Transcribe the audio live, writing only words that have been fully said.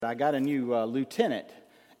I got a new lieutenant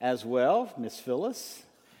as well. Miss Phyllis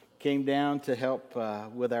came down to help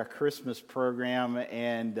with our Christmas program,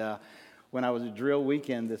 and when I was at drill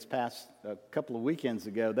weekend this past couple of weekends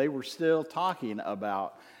ago, they were still talking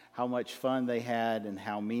about how much fun they had and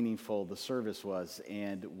how meaningful the service was,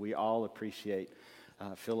 and we all appreciate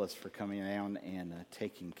Phyllis for coming down and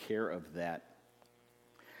taking care of that.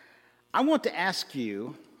 I want to ask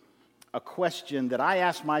you a question that I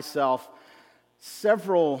asked myself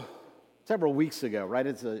several weeks ago, right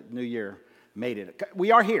as the new year made it. We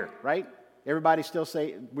are here, right? Everybody still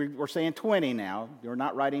say, we're saying 20 now. We're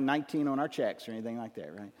not writing 19 on our checks or anything like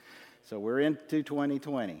that, right? So we're into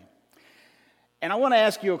 2020. And I want to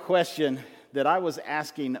ask you a question that I was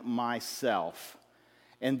asking myself,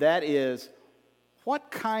 and that is, what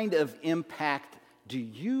kind of impact do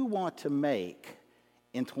you want to make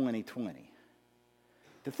in 2020?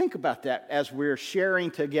 To think about that as we're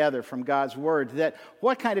sharing together from God's Word, that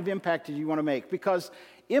what kind of impact do you want to make? Because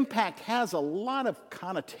impact has a lot of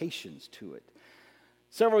connotations to it.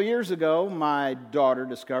 Several years ago, my daughter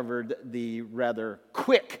discovered the rather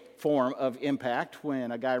quick form of impact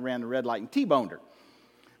when a guy ran the red light and T-boned her.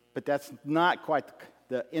 But that's not quite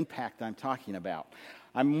the impact I'm talking about.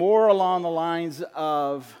 I'm more along the lines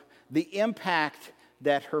of the impact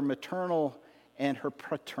that her maternal and her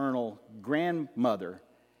paternal grandmother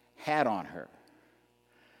had on her.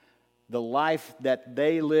 The life that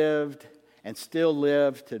they lived and still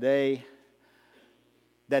live today,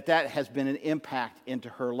 that has been an impact into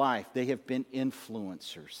her life. They have been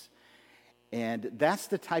influencers. And that's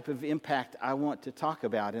the type of impact I want to talk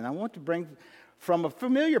about. And I want to bring from a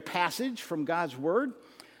familiar passage from God's Word.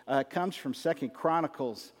 It comes from 2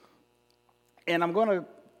 Chronicles. And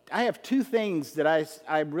I have two things that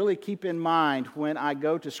I really keep in mind when I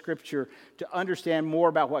go to Scripture to understand more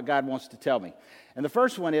about what God wants to tell me. And the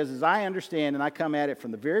first one is I understand, and I come at it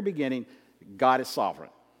from the very beginning, God is sovereign.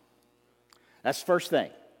 That's the first thing.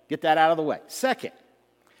 Get that out of the way. Second,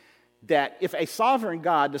 that if a sovereign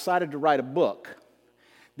God decided to write a book,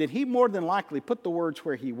 then he more than likely put the words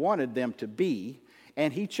where he wanted them to be,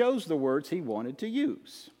 and he chose the words he wanted to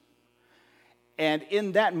use. And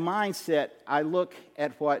in that mindset, I look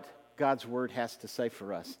at what God's Word has to say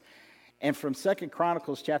for us. And from 2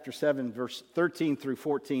 Chronicles chapter 7, verse 13 through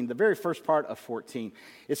 14, the very first part of 14,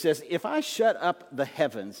 it says, "If I shut up the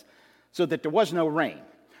heavens so that there was no rain,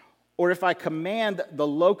 or if I command the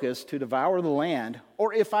locusts to devour the land,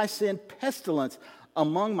 or if I send pestilence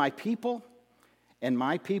among my people, and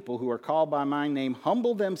my people who are called by my name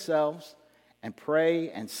humble themselves and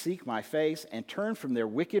pray and seek my face and turn from their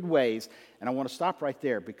wicked ways." And I want to stop right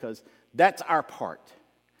there because that's our part.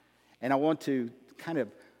 And I want to kind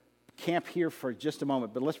of camp here for just a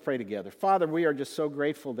moment, but let's pray together. Father, we are just so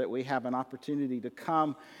grateful that we have an opportunity to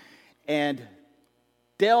come and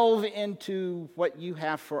delve into what you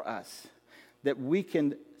have for us, that we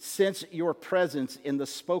can sense your presence in the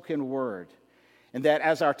spoken word, and that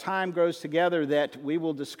as our time grows together, that we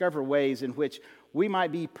will discover ways in which we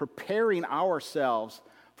might be preparing ourselves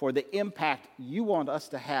for the impact you want us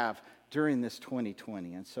to have during this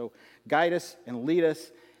 2020. And so guide us and lead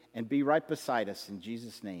us and be right beside us. In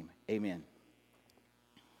Jesus' name, amen.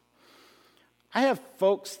 I have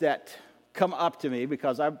folks that come up to me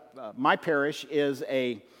because my parish is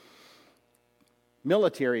a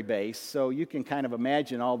military base, so you can kind of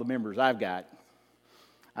imagine all the members I've got.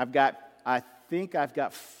 I think I've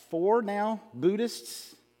got 4 now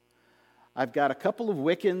Buddhists. I've got a couple of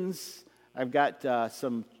Wiccans. I've got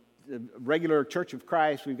some regular Church of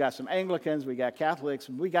Christ. We've got some Anglicans. We got Catholics.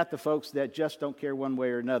 We got the folks that just don't care one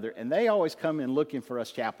way or another. And they always come in looking for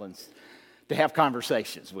us chaplains to have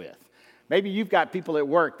conversations with. Maybe you've got people at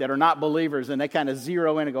work that are not believers, and they kind of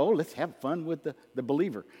zero in and go, "Oh, let's have fun with the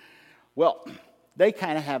believer." Well, they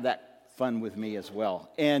kind of have that fun with me as well.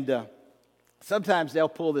 And sometimes they'll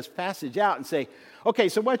pull this passage out and say, "Okay,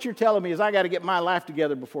 so what you're telling me is I got to get my life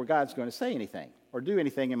together before God's going to say anything or do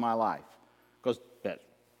anything in my life." Because that's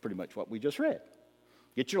pretty much what we just read.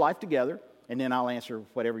 Get your life together, and then I'll answer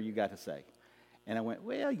whatever you got to say. And I went,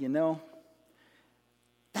 well,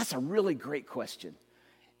 that's a really great question.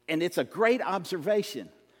 And it's a great observation,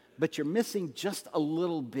 but you're missing just a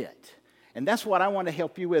little bit. And that's what I want to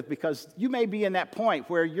help you with, because you may be in that point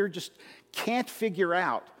where you just can't figure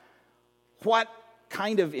out what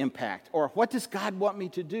kind of impact, or what does God want me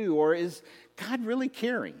to do, or is God really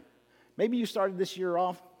caring? Maybe you started this year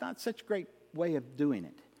off not such a great way of doing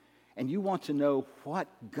it, and you want to know what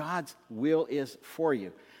God's will is for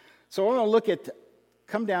you. So I want to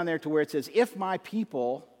come down there to where it says, "If my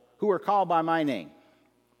people who are called by my name,"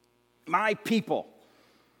 my people.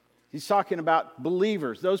 He's talking about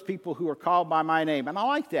believers, those people who are called by my name. And I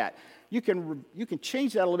like that. You can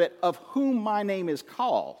change that a little bit, of whom my name is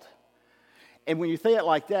called. And when you say it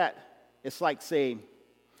like that, it's like saying,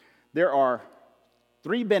 there are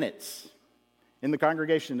 3 Bennetts in the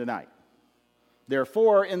congregation tonight. There are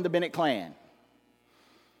 4 in the Bennett clan.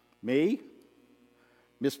 Me,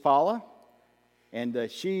 Miss Paula, and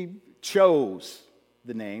she chose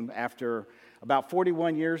the name after about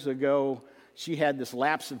 41 years ago. She had this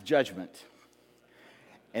lapse of judgment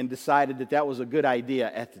and decided that that was a good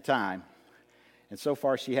idea at the time. And so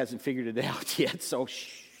far, she hasn't figured it out yet, so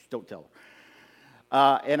shh, don't tell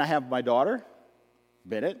her. And I have my daughter,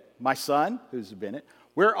 Bennett, my son, who's a Bennett.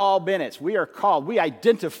 We're all Bennetts. We are called, we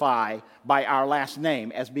identify by our last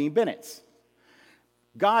name as being Bennetts.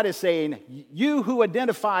 God is saying, you who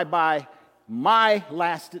identify by my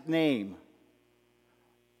last name,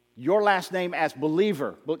 your last name as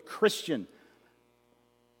believer, but Christian,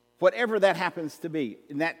 whatever that happens to be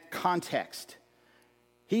in that context,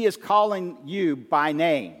 He is calling you by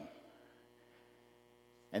name.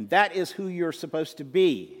 And that is who you're supposed to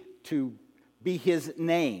be His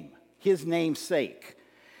name, His name's sake.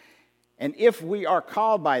 And if we are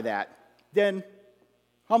called by that, then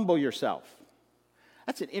humble yourself.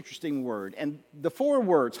 That's an interesting word. And the 4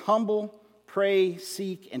 words, humble, pray,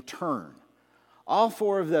 seek, and turn, all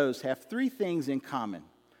 4 of those have 3 things in common.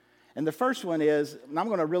 And the first one is, and I'm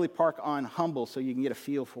going to really park on humble so you can get a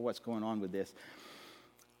feel for what's going on with this.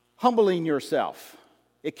 Humbling yourself.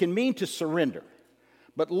 It can mean to surrender.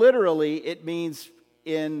 But literally, it means,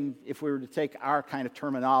 if we were to take our kind of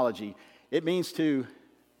terminology, it means to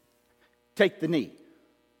take the knee.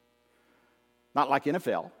 Not like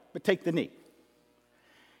NFL, but take the knee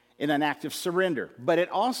in an act of surrender. But it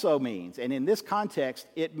also means, and in this context,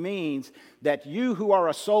 it means that you who are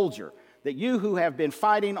a soldier, that you who have been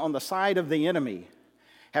fighting on the side of the enemy,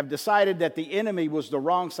 have decided that the enemy was the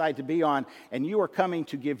wrong side to be on, and you are coming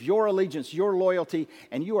to give your allegiance, your loyalty,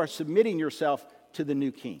 and you are submitting yourself to the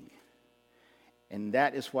new king. And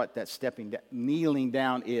that is what that kneeling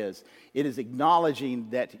down is. It is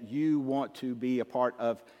acknowledging that you want to be a part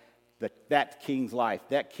of that king's life,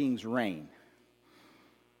 that king's reign.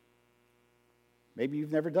 Maybe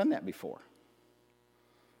you've never done that before.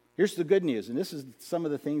 Here's the good news, and this is some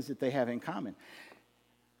of the things that they have in common.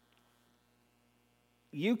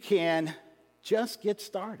 You can just get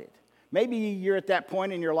started. Maybe you're at that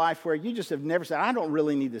point in your life where you just have never said, I don't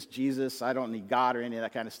really need this Jesus, I don't need God or any of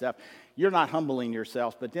that kind of stuff. You're not humbling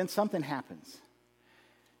yourself, but then something happens.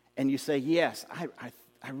 And you say, yes,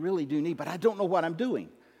 I really do need, but I don't know what I'm doing.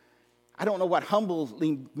 I don't know what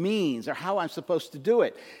humbling means or how I'm supposed to do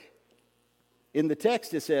it. In the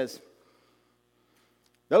text it says,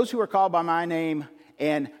 those who are called by my name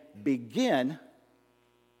and begin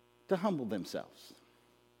to humble themselves.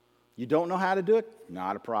 You don't know how to do it?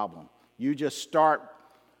 Not a problem. You just start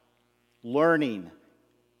learning.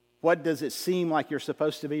 What does it seem like you're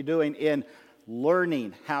supposed to be doing in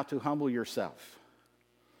learning how to humble yourself?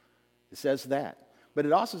 It says that. But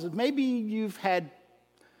it also says maybe you've had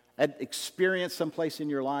an experience someplace in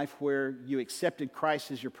your life where you accepted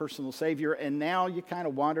Christ as your personal Savior, and now you kind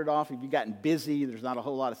of wandered off. You've gotten busy. There's not a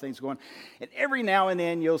whole lot of things going on. And every now and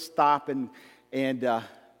then you'll stop and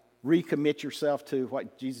recommit yourself to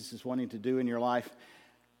what Jesus is wanting to do in your life.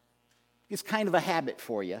 It's kind of a habit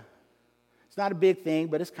for you. It's not a big thing,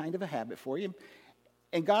 but it's kind of a habit for you.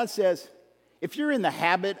 And God says, if you're in the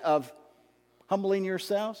habit of humbling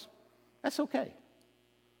yourselves, that's okay.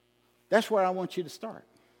 That's where I want you to start.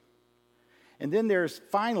 And then there's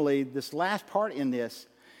finally this last part in this.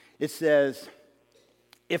 It says,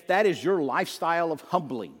 if that is your lifestyle of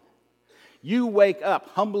humbling, you wake up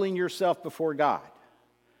humbling yourself before God,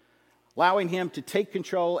 allowing Him to take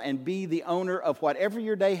control and be the owner of whatever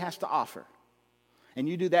your day has to offer. And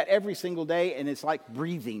you do that every single day, and it's like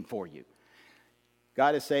breathing for you.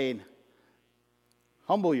 God is saying,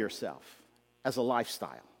 humble yourself as a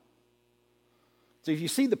lifestyle. So if you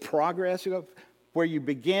see the progress, where you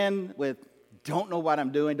begin with, don't know what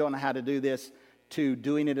I'm doing, don't know how to do this, to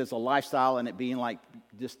doing it as a lifestyle and it being like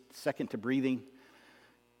just second to breathing.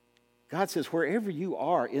 God says, wherever you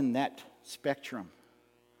are in that spectrum,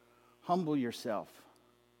 humble yourself.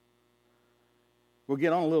 We'll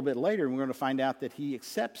get on a little bit later and we're going to find out that He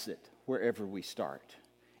accepts it wherever we start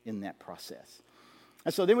in that process.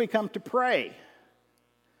 And so then we come to pray.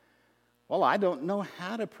 Well, I don't know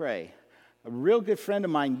how to pray. A real good friend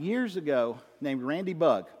of mine years ago named Randy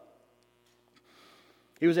Bugg,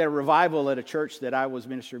 he was at a revival at a church that I was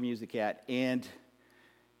minister of music at, and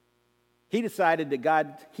he decided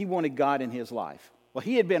that he wanted God in his life. Well,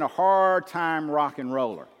 he had been a hard-time rock and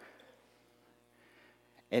roller.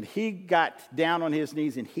 And he got down on his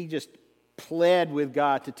knees and he just pled with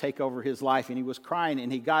God to take over his life. And he was crying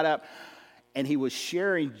and he got up and he was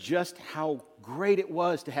sharing just how great it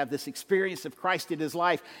was to have this experience of Christ in his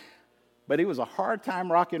life. But he was a hard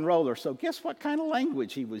time rock and roller. So guess what kind of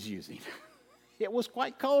language he was using? It was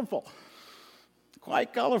quite colorful.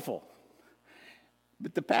 Quite colorful.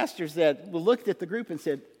 But the pastor said, well, looked at the group and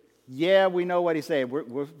said, yeah, we know what he's saying.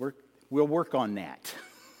 We'll work on that.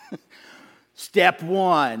 Step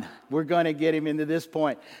one, we're going to get him into this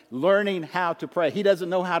point. Learning how to pray. He doesn't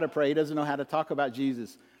know how to pray. He doesn't know how to talk about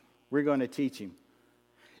Jesus. We're going to teach him.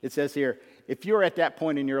 It says here, if you're at that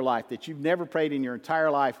point in your life that you've never prayed in your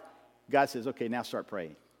entire life, God says, okay, now start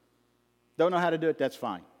praying. Don't know how to do it? That's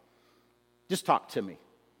fine. Just talk to me.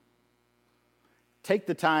 Take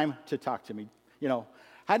the time to talk to me. You know,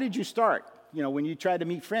 how did you start? You know, when you tried to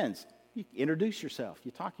meet friends, you introduce yourself.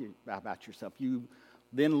 You talk about yourself. You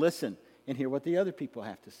then listen and hear what the other people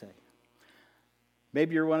have to say.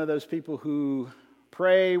 Maybe you're one of those people who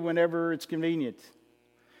pray whenever it's convenient.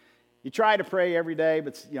 You try to pray every day,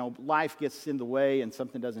 but you know, life gets in the way and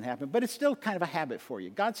something doesn't happen. But it's still kind of a habit for you.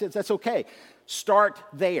 God says that's okay. Start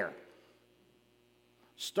there.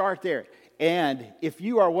 Start there. And if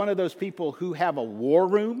you are one of those people who have a war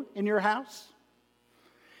room in your house,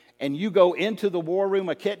 and you go into the war room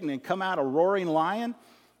a kitten and come out a roaring lion,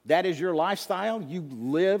 that is your lifestyle. You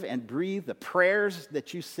live and breathe the prayers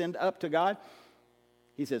that you send up to God.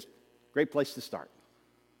 He says, great place to start.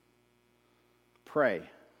 Pray.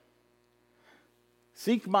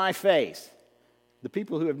 Seek my face. The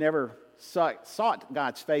people who have never sought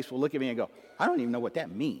God's face will look at me and go, I don't even know what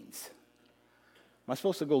that means. Am I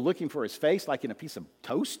supposed to go looking for his face like in a piece of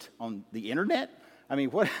toast on the internet? I mean,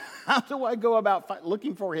 how do I go about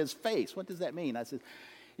looking for his face? What does that mean? I said,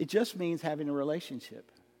 it just means having a relationship.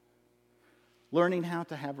 Learning how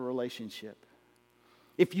to have a relationship.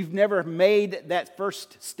 If you've never made that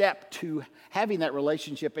first step to having that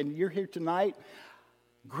relationship and you're here tonight,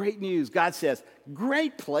 great news. God says,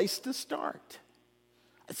 great place to start.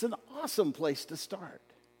 It's an awesome place to start.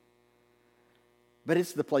 But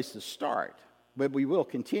it's the place to start. But we will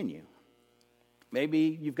continue.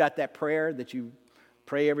 Maybe you've got that prayer that you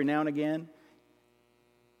pray every now and again.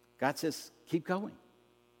 God says, keep going.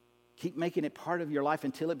 Keep making it part of your life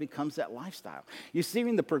until it becomes that lifestyle. You see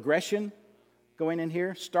the progression going in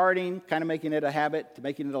here? Starting, kind of making it a habit, to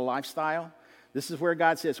making it a lifestyle. This is where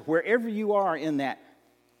God says, wherever you are in that,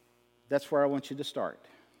 that's where I want you to start.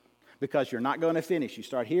 Because you're not going to finish. You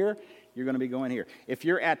start here, you're going to be going here. If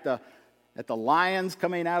you're at the lions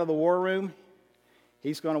coming out of the war room,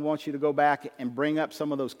 he's going to want you to go back and bring up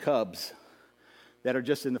some of those cubs that are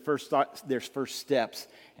just in their first steps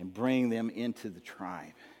and bring them into the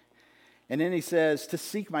tribe. And then he says, to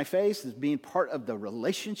seek my face is being part of the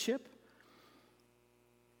relationship.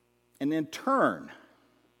 And then turn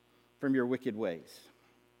from your wicked ways.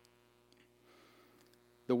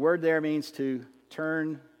 The word there means to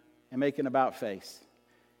turn and make an about face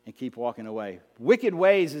and keep walking away. Wicked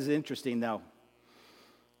ways is interesting, though,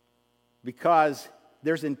 because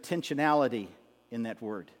there's intentionality in that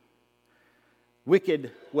word.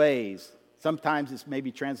 Wicked ways. Sometimes it's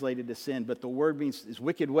maybe translated to sin, but the word means is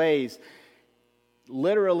wicked ways.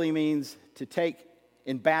 Literally means to take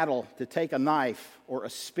in battle, to take a knife or a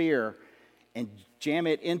spear and jam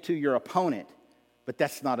it into your opponent. But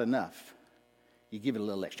that's not enough. You give it a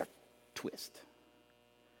little extra twist.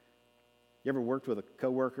 You ever worked with a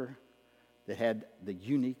coworker that had the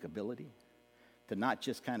unique ability to not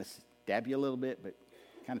just kind of stab you a little bit, but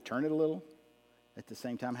kind of turn it a little at the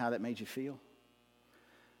same time, how that made you feel?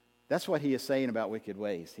 That's what he is saying about wicked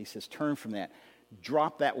ways. He says, turn from that.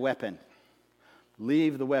 Drop that weapon.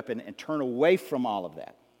 Leave the weapon and turn away from all of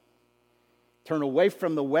that. Turn away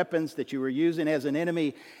from the weapons that you were using as an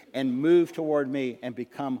enemy and move toward me and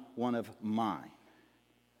become one of mine.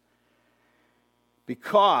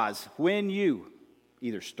 Because when you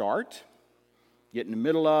either start, get in the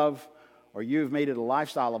middle of, or you've made it a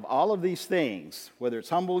lifestyle of all of these things, whether it's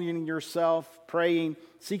humbling yourself, praying,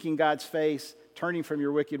 seeking God's face, turning from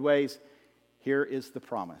your wicked ways, here is the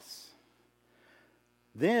promise.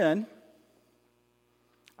 Then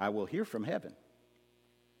I will hear from heaven.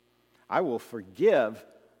 I will forgive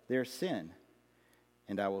their sin,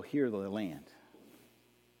 and I will heal the land.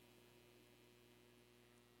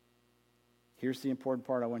 Here's the important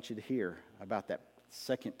part I want you to hear about that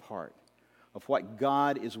second part of what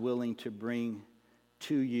God is willing to bring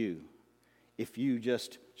to you if you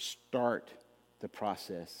just start the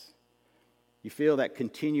process. You feel that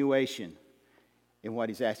continuation in what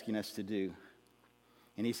he's asking us to do.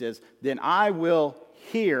 And he says, then I will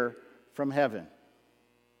hear from heaven.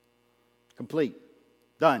 Complete.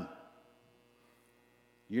 Done.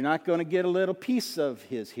 You're not going to get a little piece of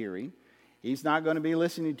his hearing. He's not going to be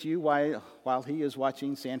listening to you while he is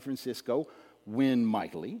watching San Francisco win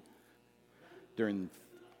mightily during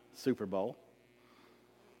Super Bowl.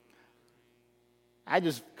 I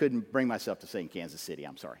just couldn't bring myself to say Kansas City.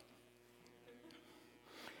 I'm sorry.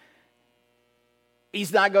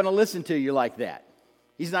 He's not going to listen to you like that.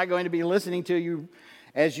 He's not going to be listening to you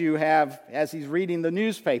as he's reading the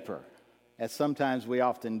newspaper, as sometimes we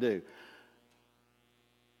often do.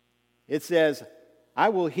 It says, I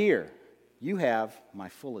will hear. You have my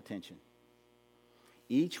full attention.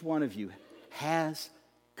 Each one of you has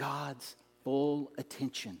God's full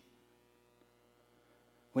attention.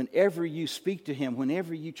 Whenever you speak to him,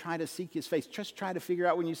 whenever you try to seek his face, just try to figure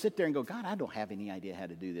out when you sit there and go, God, I don't have any idea how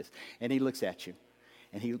to do this. And he looks at you,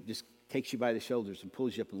 and he just takes you by the shoulders and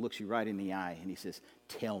pulls you up and looks you right in the eye, and he says,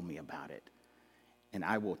 tell me about it. And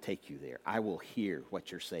I will take you there. I will hear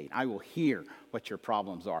what you're saying. I will hear what your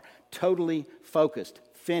problems are. Totally focused,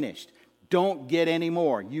 finished. Don't get any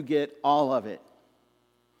more. You get all of it.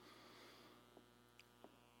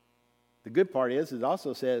 The good part is, it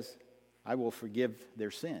also says, I will forgive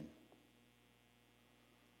their sin.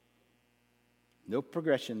 No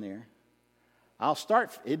progression there.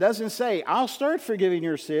 It doesn't say, I'll start forgiving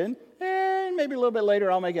your sin, and maybe a little bit later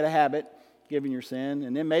I'll make it a habit, giving your sin,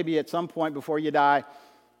 and then maybe at some point before you die,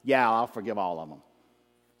 I'll forgive all of them.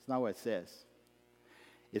 It's not what it says.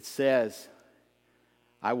 It says,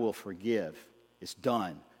 I will forgive. It's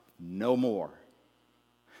done. No more.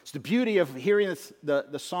 It's the beauty of hearing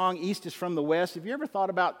the song, East is from the West. Have you ever thought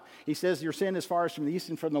about, he says, your sin is far as from the east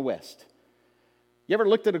and from the west. You ever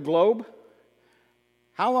looked at a globe?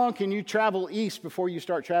 How long can you travel east before you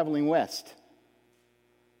start traveling west?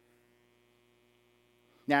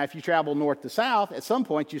 Now, if you travel north to south, at some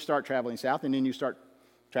point you start traveling south and then you start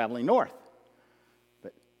traveling north.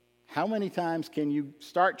 But how many times can you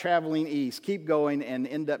start traveling east, keep going, and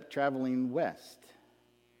end up traveling west?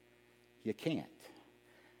 You can't.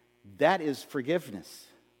 That is forgiveness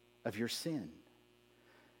of your sin.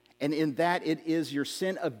 And in that, it is your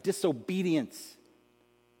sin of disobedience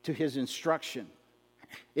to his instruction.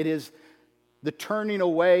 It is the turning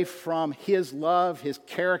away from his love, his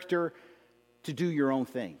character, to do your own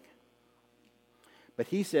thing. But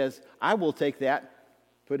he says, I will take that,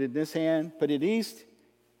 put it in this hand, put it east.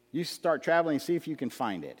 You start traveling, see if you can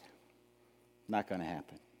find it. Not going to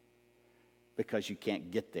happen. Because you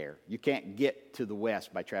can't get there. You can't get to the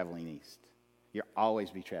west by traveling east. You'll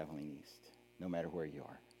always be traveling east, no matter where you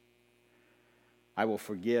are. I will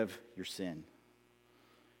forgive your sin.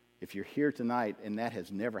 If you're here tonight and that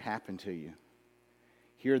has never happened to you,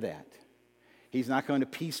 hear that. He's not going to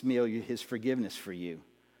piecemeal his forgiveness for you.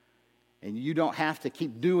 And you don't have to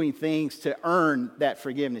keep doing things to earn that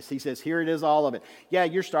forgiveness. He says, here it is, all of it. Yeah,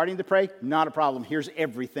 you're starting to pray? Not a problem. Here's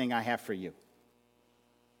everything I have for you.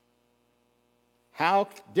 How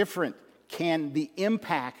different can the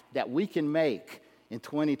impact that we can make in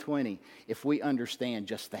 2020 if we understand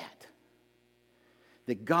just that?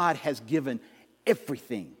 That God has given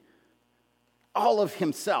everything, all of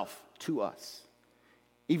himself to us,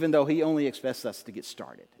 even though he only expects us to get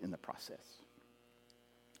started in the process.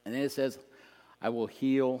 And then it says, I will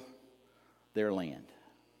heal their land.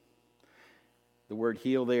 The word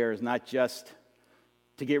heal there is not just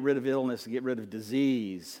to get rid of illness, to get rid of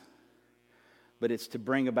disease, but it's to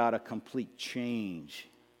bring about a complete change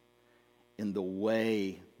in the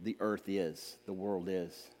way the earth is, the world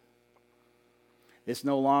is. It's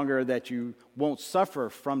no longer that you won't suffer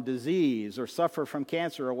from disease or suffer from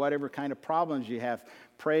cancer or whatever kind of problems you have.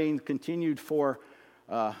 Praying continued for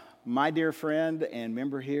my dear friend and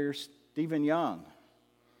member here, Stephen Young.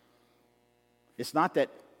 It's not that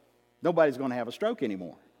nobody's going to have a stroke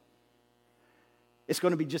anymore. It's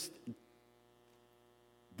going to be just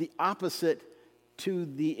the opposite to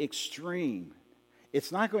the extreme.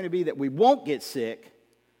 It's not going to be that we won't get sick,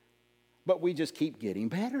 but we just keep getting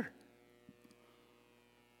better.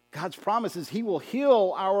 God's promise is he will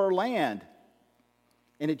heal our land.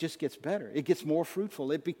 And it just gets better. It gets more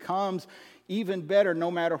fruitful. It becomes even better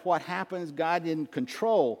no matter what happens. God in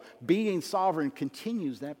control, being sovereign,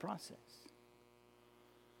 continues that process.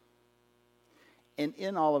 And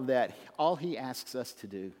in all of that, all he asks us to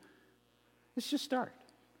do is just start.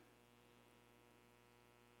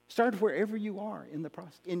 Start wherever you are in the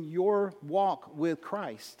process. In your walk with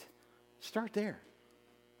Christ, start there.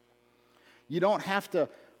 You don't have to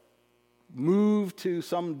move to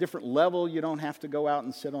some different level. You don't have to go out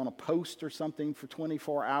and sit on a post or something for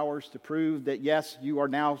 24 hours to prove that, yes, you are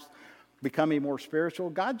now becoming more spiritual.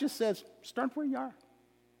 God just says, start where you are.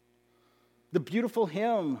 The beautiful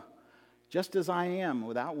hymn just as I am,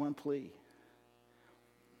 without one plea.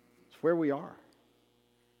 It's where we are.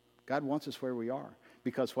 God wants us where we are,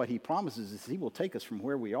 because what he promises is he will take us from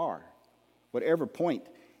where we are, whatever point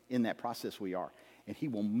in that process we are, and he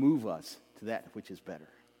will move us to that which is better.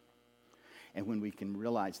 And when we can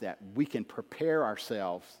realize that, we can prepare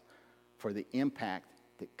ourselves for the impact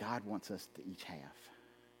that God wants us to each have.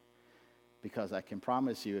 Because I can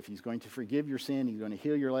promise you, if he's going to forgive your sin, he's going to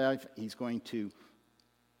heal your life, he's going to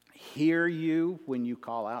hear you when you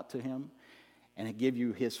call out to him and give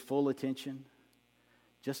you his full attention.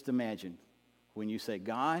 Just imagine when you say,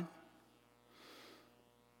 God,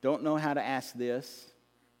 don't know how to ask this,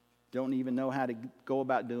 don't even know how to go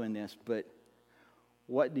about doing this, but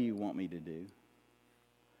what do you want me to do?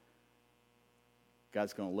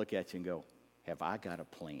 God's going to look at you and go, have I got a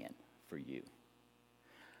plan for you?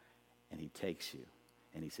 And he takes you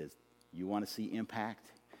and he says, you want to see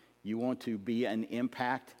impact? You want to be an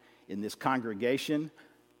impact in this congregation?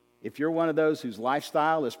 If you're one of those whose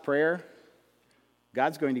lifestyle is prayer,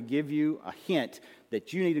 God's going to give you a hint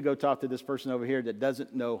that you need to go talk to this person over here that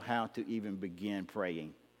doesn't know how to even begin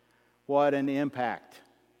praying. What an impact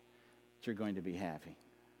that you're going to be having.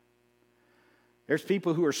 There's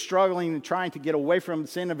people who are struggling and trying to get away from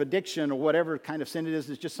sin of addiction or whatever kind of sin it is.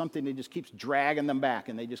 It's just something that just keeps dragging them back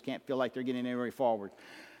and they just can't feel like they're getting any way forward.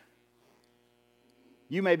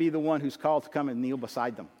 You may be the one who's called to come and kneel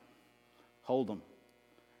beside them, hold them,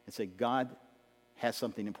 and say, God has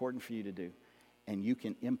something important for you to do, and you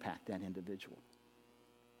can impact that individual.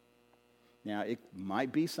 Now, it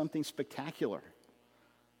might be something spectacular,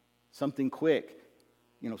 something quick,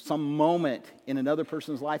 some moment in another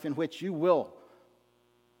person's life in which you will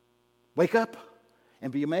wake up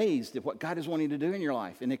and be amazed at what God is wanting to do in your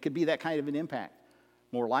life. And it could be that kind of an impact.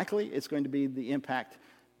 More likely, it's going to be the impact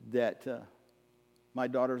that my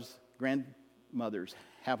daughter's grandmothers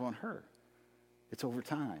have on her. It's over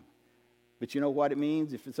time. But you know what it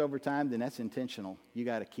means? If it's over time, then that's intentional. You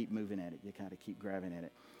got to keep moving at it. You got to keep grabbing at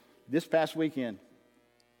it. This past weekend,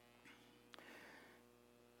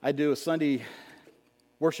 I do a Sunday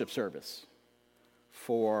worship service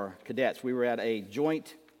for cadets. We were at a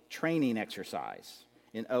joint training exercise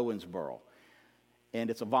in Owensboro. And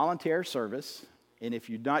it's a volunteer service. And if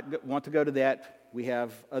you don't want to go to that, we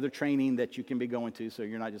have other training that you can be going to, so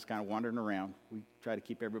you're not just kind of wandering around. We try to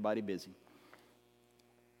keep everybody busy.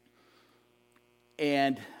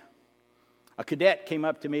 And a cadet came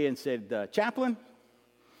up to me and said, Chaplain,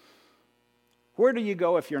 where do you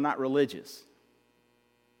go if you're not religious?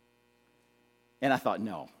 And I thought,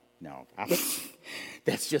 no,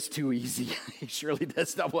 that's just too easy. Surely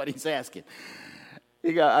that's not what he's asking.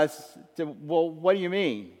 I said, well, what do you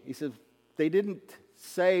mean? He said, they didn't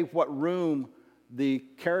say what room the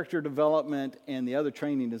character development and the other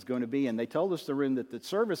training is going to be in. They told us the room that the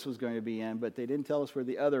service was going to be in, but they didn't tell us where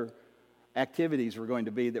the other activities were going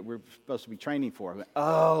to be that we're supposed to be training for. I went,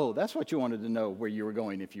 oh, that's what you wanted to know, where you were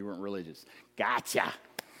going if you weren't religious. Gotcha.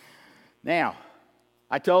 Now,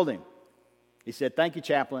 I told him. He said, thank you,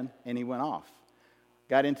 Chaplain, and he went off.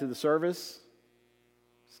 Got into the service,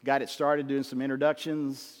 got it started doing some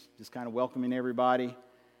introductions, just kind of welcoming everybody.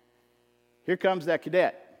 Here comes that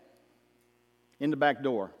cadet in the back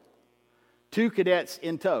door. 2 cadets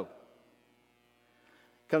in tow.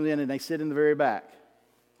 Comes in and they sit in the very back.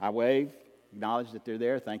 I wave, acknowledge that they're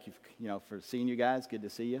there. Thank you, for seeing you guys. Good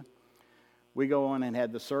to see you. We go on and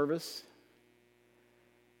had the service.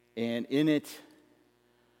 And in it,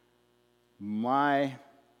 my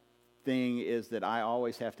thing is that I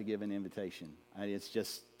always have to give an invitation. It's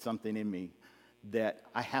just something in me that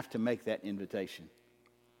I have to make that invitation.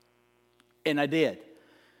 And I did.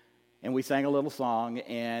 And we sang a little song,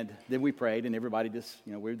 and then we prayed, and everybody just,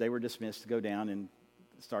 they were dismissed to go down and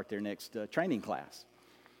start their next training class.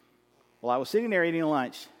 Well, I was sitting there eating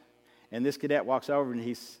lunch, and this cadet walks over,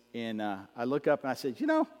 and I look up, and I said,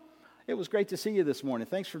 it was great to see you this morning.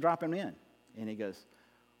 Thanks for dropping in. And he goes,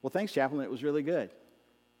 well, thanks, Chaplain. It was really good.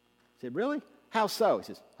 I said, really? How so? He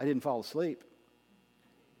says, I didn't fall asleep.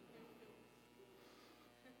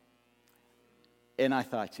 And I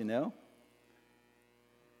thought, it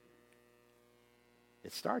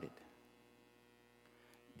started.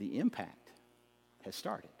 The impact has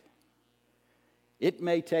started. It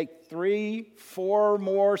may take 3-4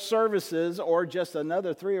 more services or just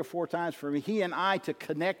another 3 or 4 times for he and I to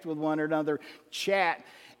connect with one another, chat,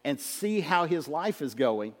 and see how his life is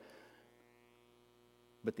going.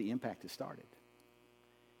 But the impact has started.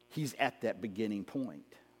 He's at that beginning point.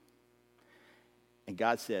 And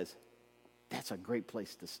God says, that's a great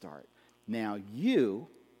place to start. Now you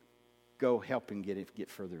go help him get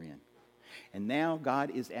further in. And now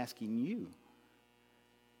God is asking you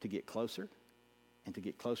to get closer and to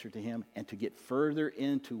get closer to him and to get further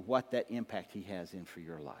into what that impact he has in for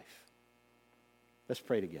your life. Let's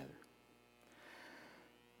pray together.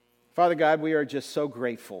 Father God, we are just so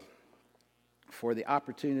grateful for the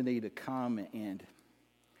opportunity to come and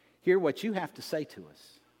hear what you have to say to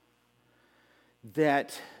us.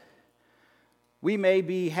 That we may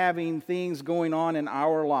be having things going on in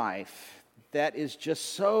our life that is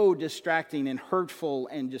just so distracting and hurtful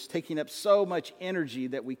and just taking up so much energy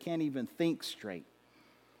that we can't even think straight.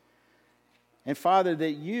 And Father,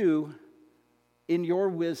 that you, in your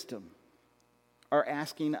wisdom, are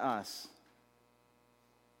asking us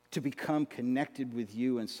to become connected with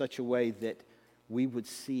you in such a way that we would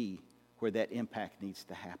see where that impact needs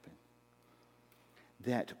to happen.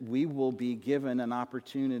 That we will be given an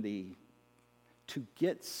opportunity to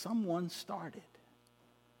get someone started.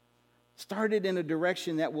 Started in a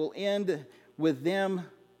direction that will end with them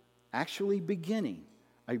actually beginning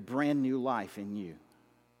a brand new life in you.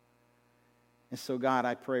 And so, God,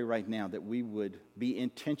 I pray right now that we would be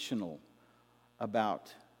intentional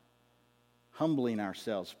about humbling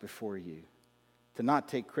ourselves before you, to not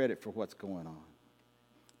take credit for what's going on,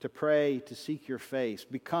 to pray, to seek your face,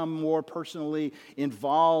 become more personally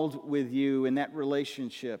involved with you in that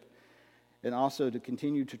relationship, and also to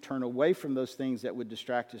continue to turn away from those things that would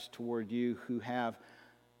distract us toward you, who have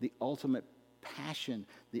the ultimate passion,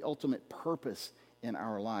 the ultimate purpose in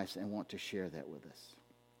our lives, and want to share that with us.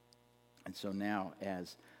 And so now,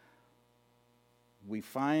 as we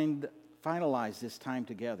finalize this time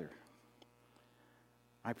together,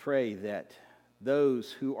 I pray that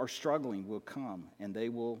those who are struggling will come and they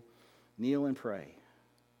will kneel and pray.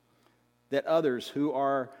 That others who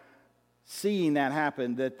are seeing that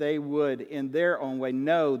happen, that they would, in their own way,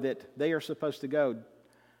 know that they are supposed to go.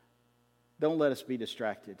 Don't let us be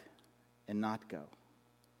distracted and not go,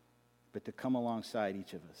 but to come alongside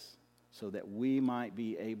each of us so that we might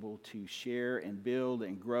be able to share and build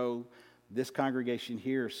and grow this congregation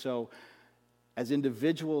here. So as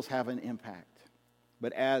individuals have an impact,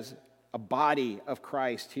 but as a body of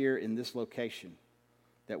Christ here in this location,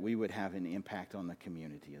 that we would have an impact on the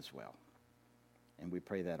community as well. And we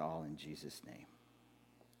pray that all in Jesus' name.